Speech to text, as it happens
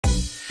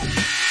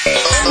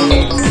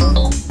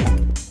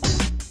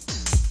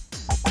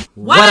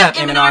What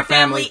up, M&R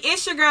family?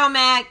 It's your girl,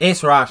 Mag.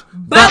 It's Rosh.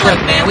 But look,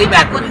 man, we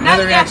back with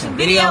another reaction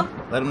video.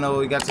 Let them know what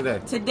we got today.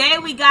 Today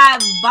we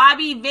got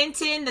Bobby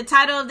Vinton. The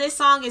title of this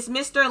song is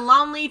Mr.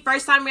 Lonely.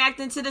 First time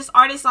reacting to this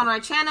artist on our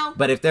channel.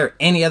 But if there are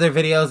any other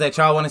videos that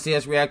y'all want to see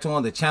us react to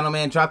on the channel,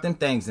 man, drop them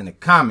things in the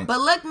comments.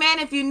 But look, man,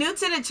 if you're new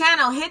to the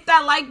channel, hit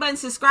that like button,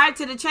 subscribe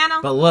to the channel.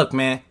 But look,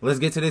 man, let's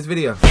get to this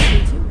video.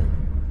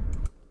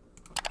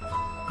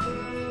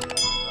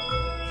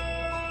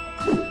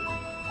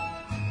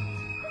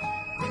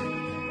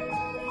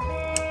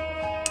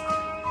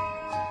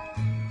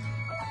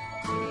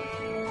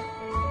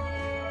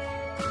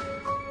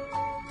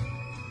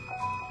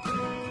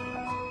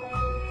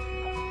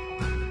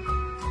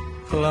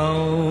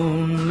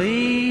 Lonely,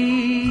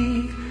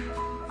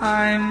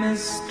 I'm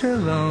Mr.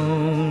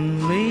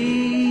 Lonely.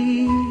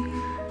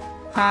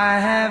 I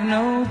have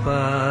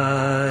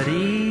nobody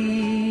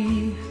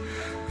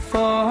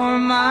for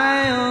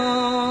my own.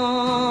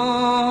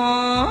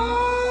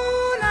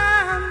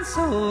 I'm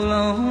so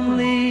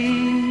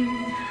lonely.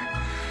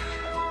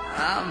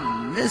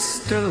 I'm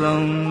Mr.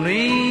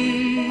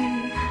 Lonely.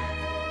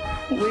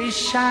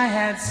 Wish I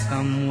had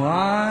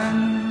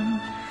someone.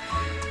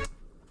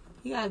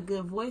 He got a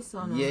good voice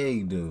on him. Yeah,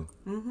 he do.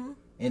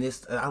 And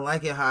I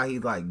like it how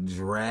he's like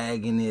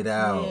dragging it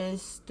out.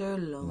 Mr.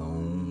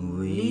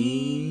 Lonely.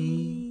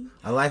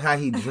 I like how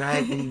he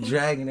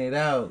dragging it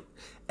out.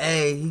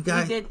 Hey, he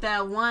did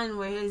that one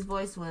where his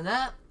voice went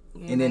up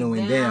and then it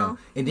went down.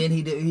 And then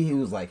he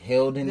was like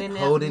holding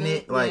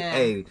it. Like,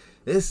 hey,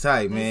 this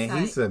tight, man. Tight.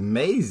 He's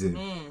amazing.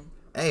 Man.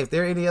 Hey, if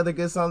there are any other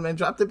good songs, man,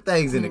 drop them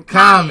things in the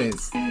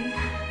comments.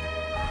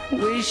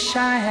 Wish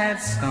I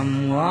had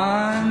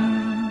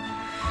someone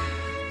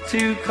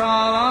to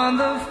call on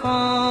the phone.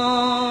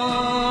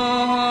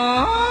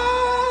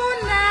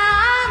 Now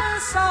I'm a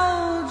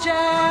soldier,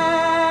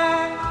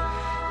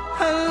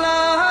 a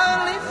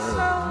lonely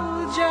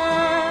soldier,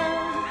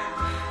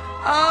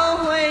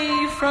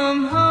 away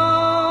from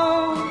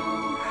home,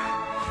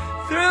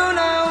 through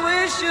no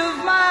wish of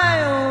my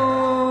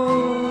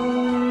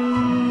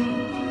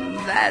own.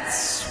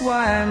 That's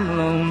why I'm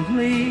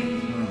lonely.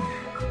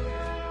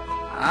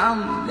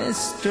 I'm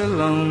Mr.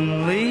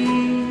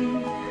 Lonely.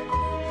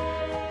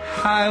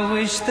 I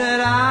wish that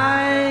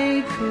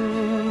I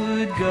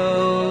could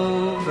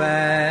go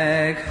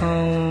back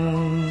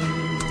home.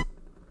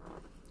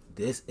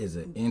 This is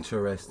an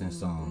interesting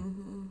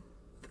song.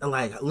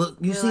 Like, look,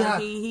 you see like how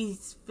he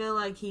feel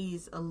like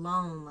he's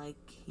alone, like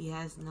he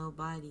has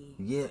nobody.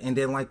 Yeah, and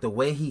then like the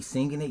way he's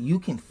singing it, you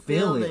can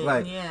feel it.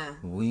 Like, yeah.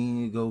 When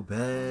you go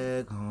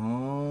back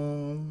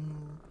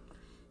home,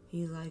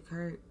 he's like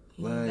hurt.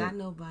 He like, ain't got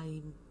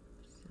nobody.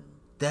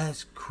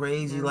 That's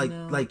crazy.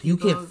 Like you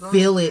can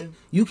feel it.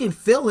 You can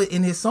feel it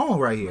in his song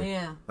right here.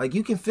 Yeah. Like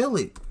you can feel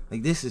it.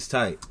 Like this is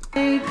tight.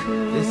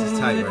 This is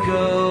tight right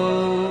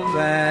go here.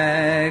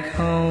 Back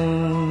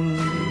home.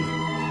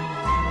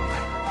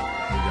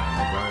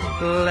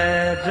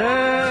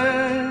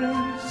 Letters,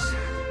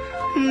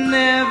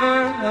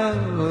 never a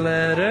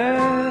letter.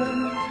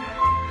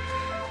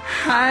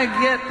 I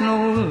get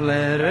no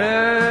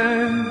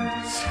letters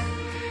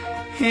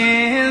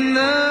in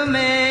the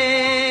mail.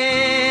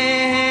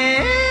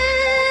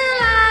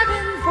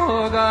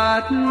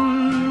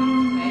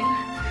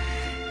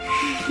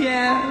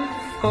 Yeah,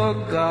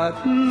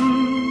 forgotten.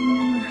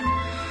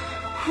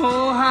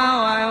 Oh,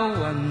 how I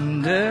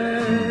wonder.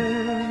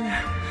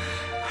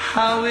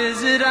 How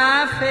is it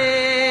I feel?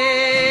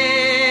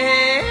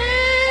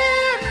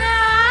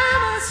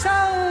 I'm a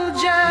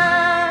soldier.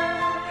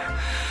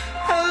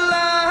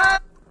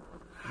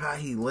 How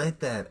he let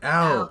that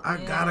out. I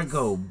gotta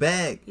go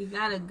back. He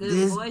got a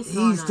good voice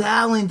on him. He's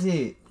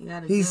talented.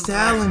 He's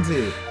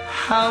talented.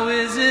 How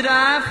is it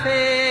I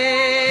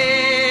feel?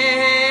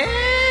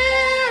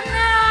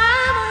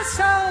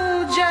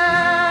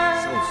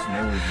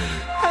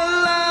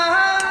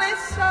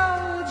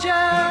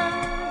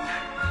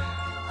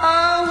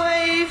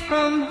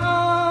 From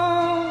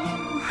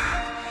home,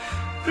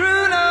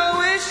 through no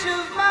wish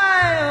of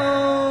my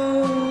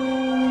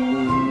own.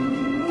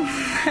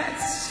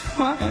 That's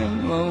why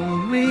I'm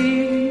lonely.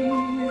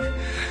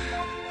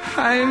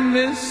 I'm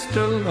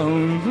Mr.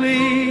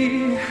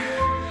 Lonely.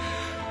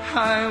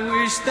 I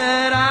wish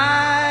that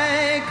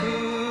I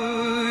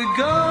could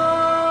go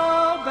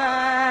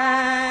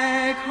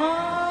back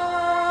home.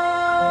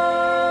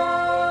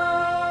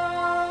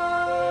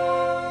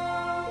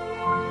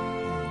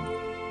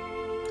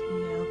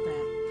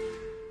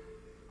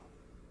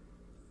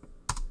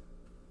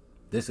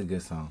 This is a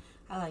good song.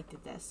 I liked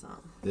it, that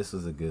song. This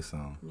was a good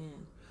song.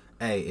 Man.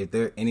 Hey, if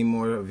there are any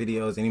more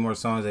videos, any more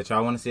songs that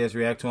y'all want to see us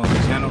react to on the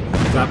channel,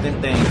 drop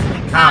them things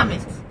in the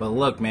comments. But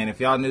look, man, if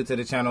y'all new to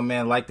the channel,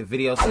 man, like the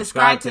video,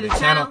 subscribe to the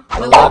channel.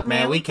 But look,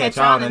 man, we catch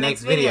y'all in the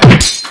next video.